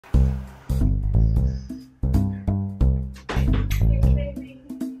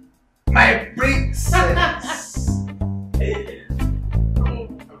makes sense.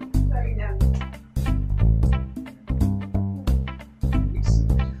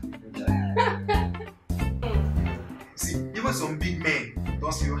 See, even some big men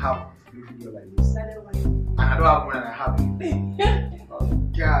don't still have a video like this. And I don't have one and I have it. Oh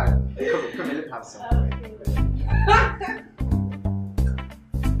God. Come here, let's have some.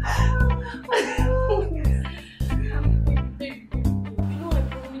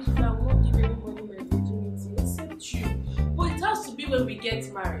 When we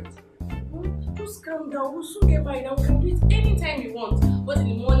get married, just calm down. We'll soon get married and we can do it anytime you want, both in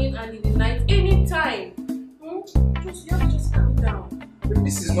the morning and in the night, anytime. You have to just calm down. But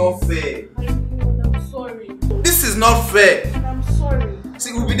this is not fair. I know, I'm sorry. This is not fair. I'm sorry.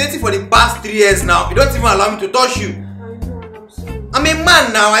 See, we've been dating for the past 3 years now. You don't even allow me to touch you. I know, I'm sorry. I'm a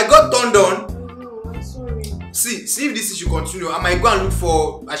man now. I got turned on. I know, I'm sorry. See if this issue continue, I might go and look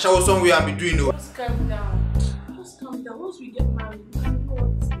for a shower somewhere and be doing no. Just calm down. Just calm down. Once we get married, we can know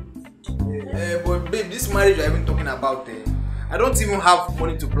what it is. But babe, this marriage you're even talking about, I don't even have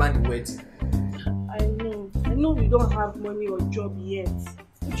money to plan the wedding. I know we don't have money or job yet,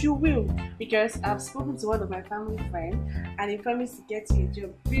 but you will, because I've spoken to one of my family friends and he promised to get you a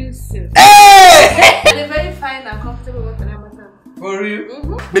job real soon. Hey! And a very fine and comfortable one for that matter. For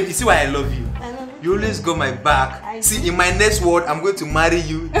real? Babe, you see why I love you? I love you. You always got my back. See, in my next world, I'm going to marry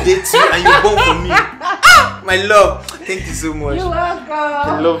you, date you, and you're born for me. My love, thank you so much. You're welcome.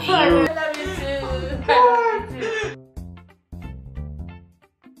 I love you. I love you too. I love you too.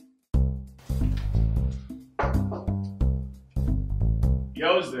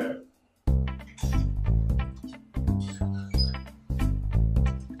 Yo's there.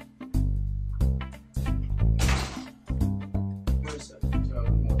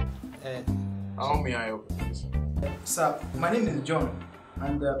 How may I help you? Sir, my name is John,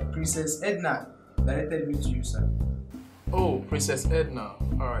 and Princess Edna directed me to you, sir. Oh, Princess Edna.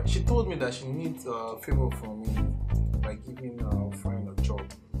 Alright, she told me that she needs a favor from me by giving her friend a job.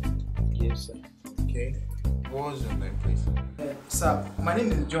 Yes, sir. Okay. What was your name, please? Sir, my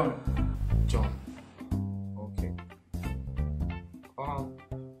name is John. John. Okay.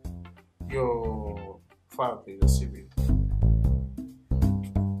 Your file, please, the CV.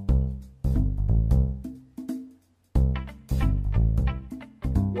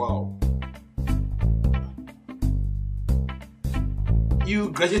 Wow. You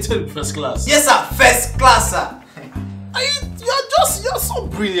graduated with first class. Yes, sir. First class, sir. You're so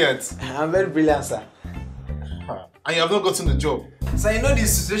brilliant. I'm very brilliant, sir. And you have not gotten the job. So you know the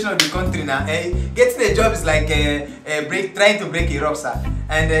situation of the country now. Getting a job is like trying to break a rock, sir.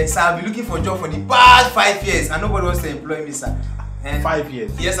 And sir, I've been looking for a job for the past 5 years, and nobody wants to employ me, sir. 5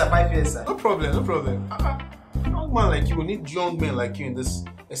 years? Yes, sir. 5 years, sir. No problem, no problem. Young man like you, we need young men like you in this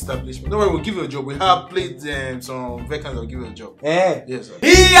establishment. Don't worry, we'll give you a job. We have played some vacancies. I'll give you a job. Yes, sir.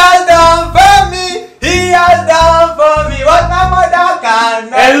 He has done for me. He has done for me what my mother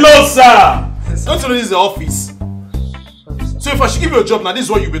cannot. Hello, sir. Don't you know this is the office? So if I should give you a job now, this is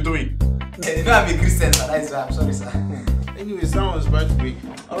what you'll be doing. You know I'm a Christian, sir. That's why I'm sorry, sir. Anyways, that was by the way.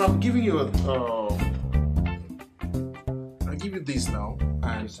 I'm giving you I'll give you this now,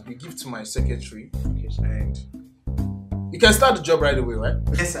 and we give to my secretary. Okay, and you can start the job right away, right?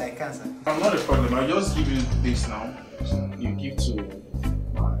 Yes, sir. I can, sir. Not a problem. I'll just give you this now. You give to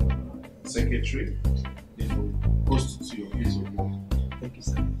my secretary. Then we'll post it to your place of work. Thank you,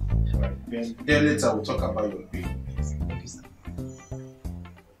 sir. Right. Then later we'll talk about your pay. Thank you, sir.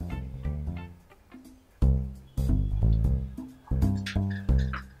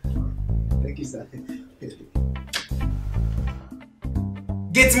 Thank you, sir.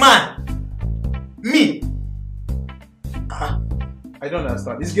 Gate man! Me! I don't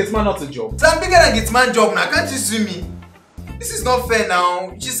understand. Is Gateman not a job? So I'm bigger than Gate man job now. Can't you see me? This is not fair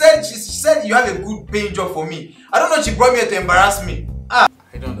now. She said you have a good paying job for me. I don't know, she brought me here to embarrass me. I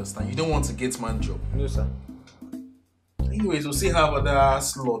don't understand. You don't want a Gateman job? No, sir. Anyways, we'll see how other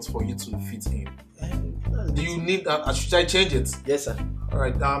slots for you to fit in. Do you need should I change it? Yes, sir.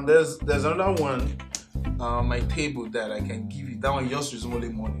 Alright, there's another one my table that I can give you. That one you just resume only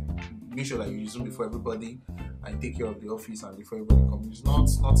morning. Make sure that you resume before everybody and take care of the office and before everybody comes. It's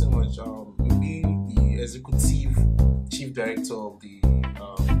nothing much. You'll be the executive chief director of the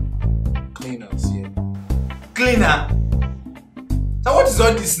cleaners here. Cleaner? So what is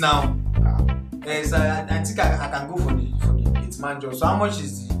all this now? So I think I can go for the gate man job. So how much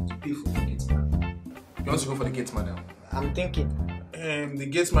is the pay for the gate man? You want to go for the gate man now? I'm thinking. The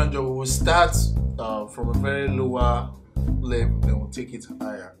gate man job will start from a very lower level, then we'll take it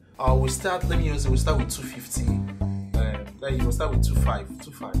higher. We'll start with 250. Then you will start with 25.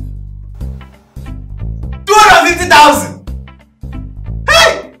 50,000.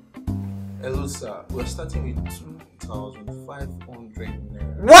 Hey! Hello, sir. We're starting with 2,500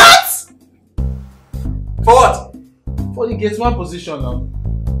 naira. What? For what? For the gate man position now.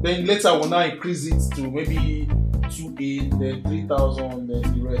 Then later we'll now increase it to maybe 2,800, then 3,000, then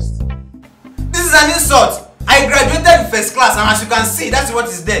the rest. This is an insult. I graduated in first class, and as you can see, that's what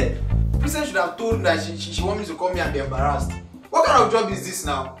is there. Princess should have told me that she want me to come here and be embarrassed. What kind of job is this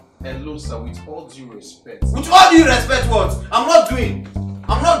now? Hello, sir. With all due respect. With all due respect, what? I'm not doing.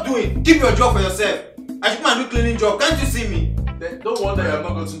 Keep your job for yourself. I should come and do cleaning job. Can't you see me? Then don't wonder you have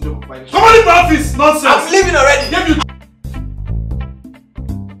not gotten job for Come on, leave my office. Nonsense. I'm leaving already.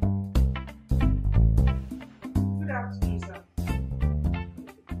 Good afternoon, sir.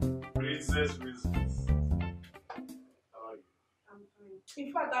 Princess. I'm fine.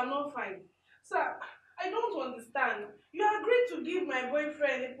 In fact, I'm not fine. Sir, I don't understand. You agreed to give my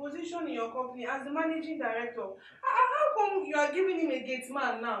boyfriend a position in your company as the managing director. How come you are giving him a gate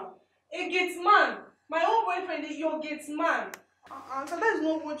man now? A gate man? My own boyfriend is your gate man. So that is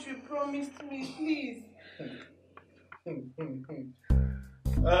not what you promised me, please.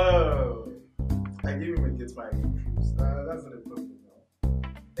 Oh, I gave him a gate man. That's not a problem now.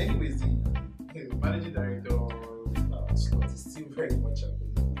 Anyways, the managing director slot is still very much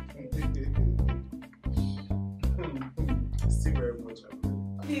available. Still very much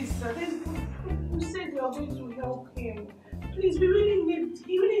available. Please, sir, you said you are going to help him. Please, he really needs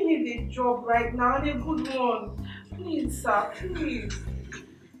a job right now, and a good one. Please, sir, please.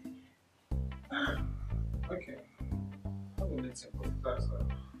 Okay. I'm gonna let him go. That's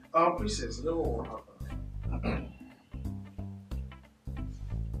Princess, you know what will happen?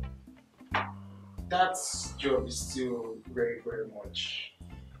 That job is still very, very much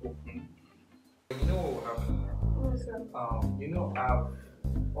open. You know what will happen now? Yes, sir. You know, I've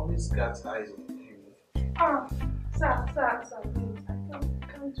always got eyes on you. Sir, please, I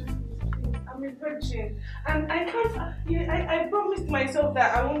can't do this, please. I'm a virgin, and I can't. I promised myself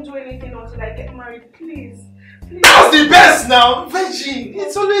that I won't do anything until I get married. Please. That's the best now, virgin.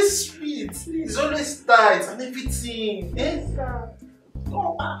 It's always sweet. It's always tight and everything. Yes, sir.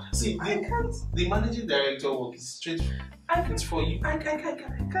 Oh, see, I can't. The managing director work is straight. It's for you. I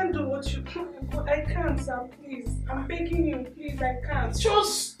can't do what you. I can't, sir. Please, I'm begging you. Please, I can't. It's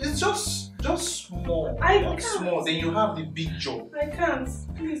just small. I Not can't. small. Then you have the big job. I can't.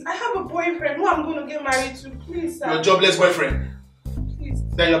 Please, I have a boyfriend who I'm going to get married to. Please, sir. Your jobless boyfriend Please,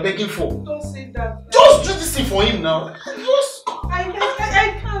 that you're begging for. don't say that. Just do this thing for him now. Just. I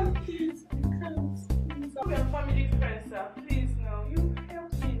can't. Please, I can't. Please, we are family friends, sir. Please, now you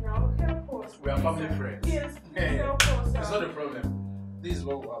help me now. Help us. We are please, family sir. friends. Yes, please help us, sir. It's not a problem. This is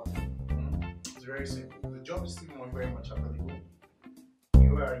what will happen. It's very simple. The job is still very much available.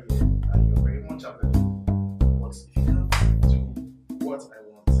 You are here and you're very much available. But if you can't do what I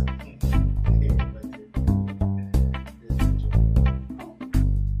want,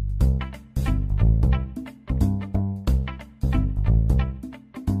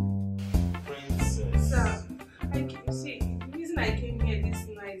 Princess. Sir, see, the reason I came here this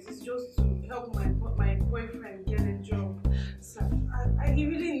night is just to help my boyfriend get a job. Sir, he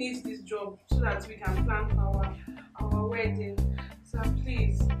really needs this job so that we can plan for our wedding. Sir,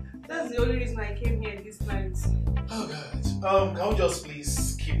 please. That's the only reason I came here this night. Oh God. Can we just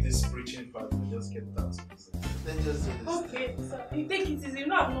please keep this preaching part and just get that? Let's just do this. Okay, sir. You take it easy. You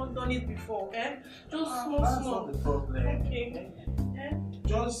know I've not done it before, eh? Just That's small. not the problem. Okay. Eh?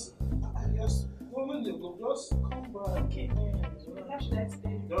 Just when you go, just come back. Okay. How should I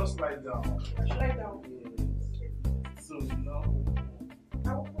stay? Just lie down. I should lie down. So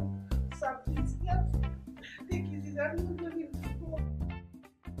now. Sir, please. Yes. Take it easy. I'm not doing it before.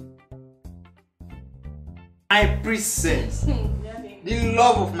 My princess, the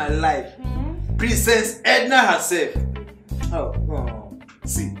love of my life, Princess Edna herself. Oh,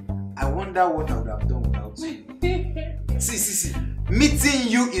 see, I wonder what I would have done without you. See. Meeting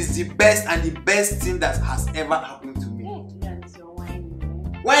you is the best and the best thing that has ever happened to me. That's your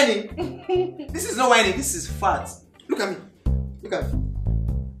whining. Whining? This is not whining, this is fat. Look at me.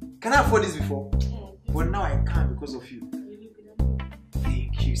 Can I afford this before? But now I can't because of you.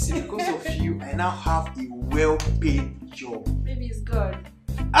 Thank you. See, because of you, I now have a well-paid job. Maybe it's God.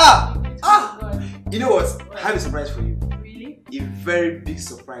 God. You know what? I have a surprise for you. Really? A very big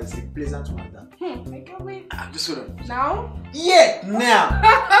surprise, a pleasant one at that. I can't wait. Just hold on. Now? Yeah, now.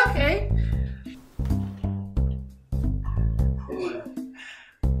 Okay.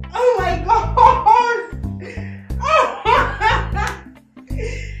 Oh my God!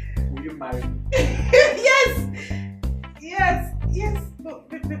 Will you marry me? Yes. No,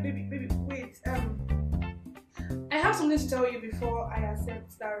 baby, wait. something to tell you before I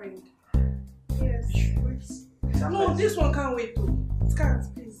accept that ring. Yes. No, this one can't wait though. It can't,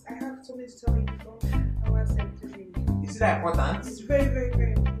 please. I have something to tell you before I will accept the ring. Is it that important? It's very, very,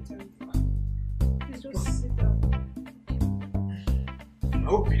 very important. Please just sit down. I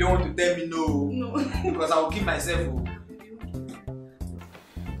hope you don't want to tell me no. No. Because I will keep myself.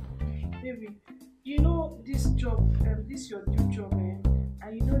 Baby, you know this job, this your new job,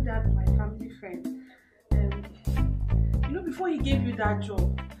 and you know that my family friend, you know before he gave you that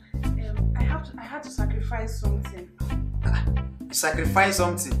job, I had to sacrifice something. Sacrifice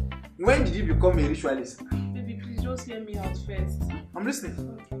something? When did you become a ritualist? Baby, please just hear me out first. I'm listening.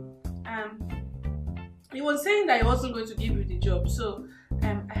 Okay. He was saying that he wasn't going to give you the job, so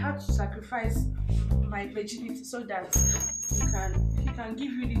I had to sacrifice my virginity so that he can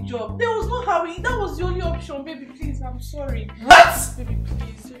give you the job. There was no hurry. That was the only option. Baby, please, I'm sorry. What? Baby,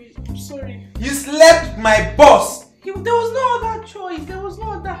 please, I'm sorry. You slept with my boss. There was no other choice. There was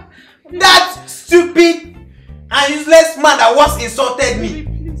no other. Baby, That stupid and useless man that once insulted me.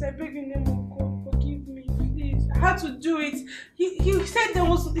 baby, please, I beg you in the name of God, forgive me, please. I had to do it. He said he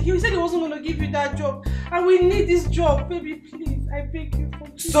wasn't going to give you that job, and we need this job, baby. Please, I beg you,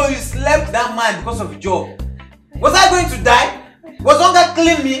 forgive me. So you slept with that man because of the job? Was I going to die? Was hunger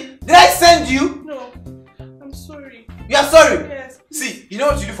killing me? Did I send you? No, I'm sorry. You are sorry? Yes. Please. See, you know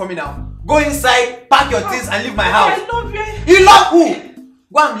what you do for me now? Go inside, pack your things and leave my house. I love you. You love who?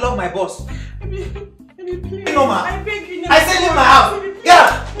 Go and love my boss. Baby, please. No, ma. I beg you. I said leave my house. Baby, please. Get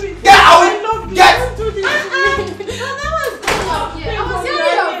out. Baby, Get out. I love you. Get. Don't do this to me. Okay, I was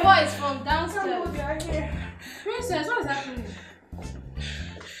hearing your voice from downstairs. Somebody are here. Princess, what is happening?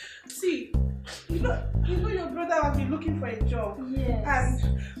 See, you know your brother has been looking for a job. Yes.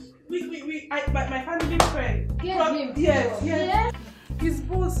 And my family friend. Get him. Yes. Yes. His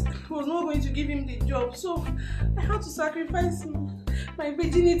boss was not going to give him the job, so I had to sacrifice my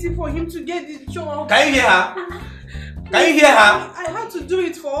virginity for him to get the job. Can you hear her? Can you hear her? I had to do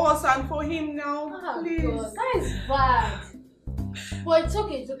it for us and for him now. Oh, Please. God, that is bad. But it's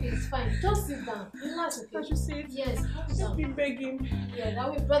okay, it's fine. Just sit down. Relax, okay? I should say it. Yes, calm Just down. be begging. Yeah,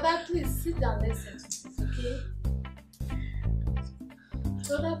 that way, brother, please sit down. Let's settle this, okay?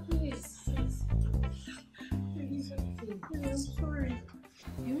 Brother, please. I'm sorry.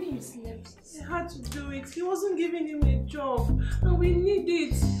 You mean you slept? I had to do it. He wasn't giving him a job, and we need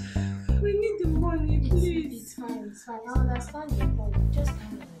it. We need the money, please. It's fine. I understand your point. Just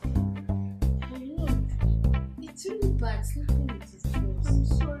calm down, okay? But you know, it's really bad sleeping with his boss. I'm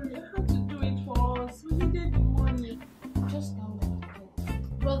sorry. I had to do it for us. We needed the money. Just calm down, okay?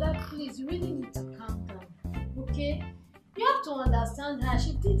 Brother, please, you really need to calm down, okay? You have to understand her.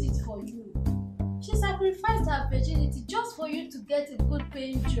 She did it for you. She sacrificed her virginity just for you to get a good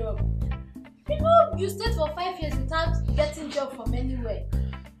paying job. You know, you stayed for 5 years without getting a job from anywhere.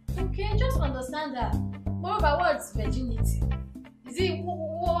 Okay, just understand her. Moreover, what's virginity? Is it,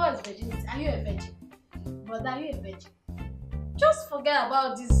 what's virginity? Are you a virgin? Brother, are you a virgin? Just forget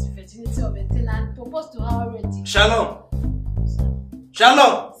about this virginity of a thing and propose to her already. Shalom. Sir.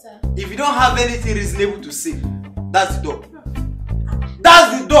 Shalom. Sir. If you don't have anything reasonable to say, that's the door.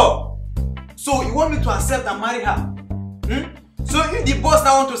 That's the door. So you want me to accept and marry her? So if the boss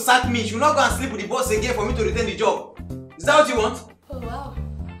now want to sack me, she will not go and sleep with the boss again for me to retain the job. Is that what you want? Oh wow,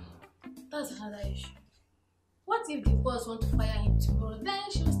 that's another issue. What if the boss want to fire him tomorrow? Then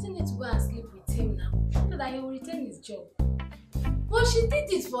she will still need to go and sleep with him now, so that he will retain his job. But she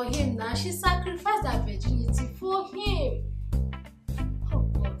did it for him now. She sacrificed her virginity for him. Oh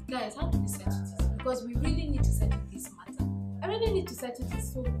God, guys, how do we settle this? Because we really need to settle this matter. I really need to settle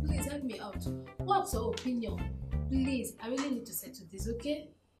this, so please help me out. What's your opinion? Please, I really need to settle this, okay?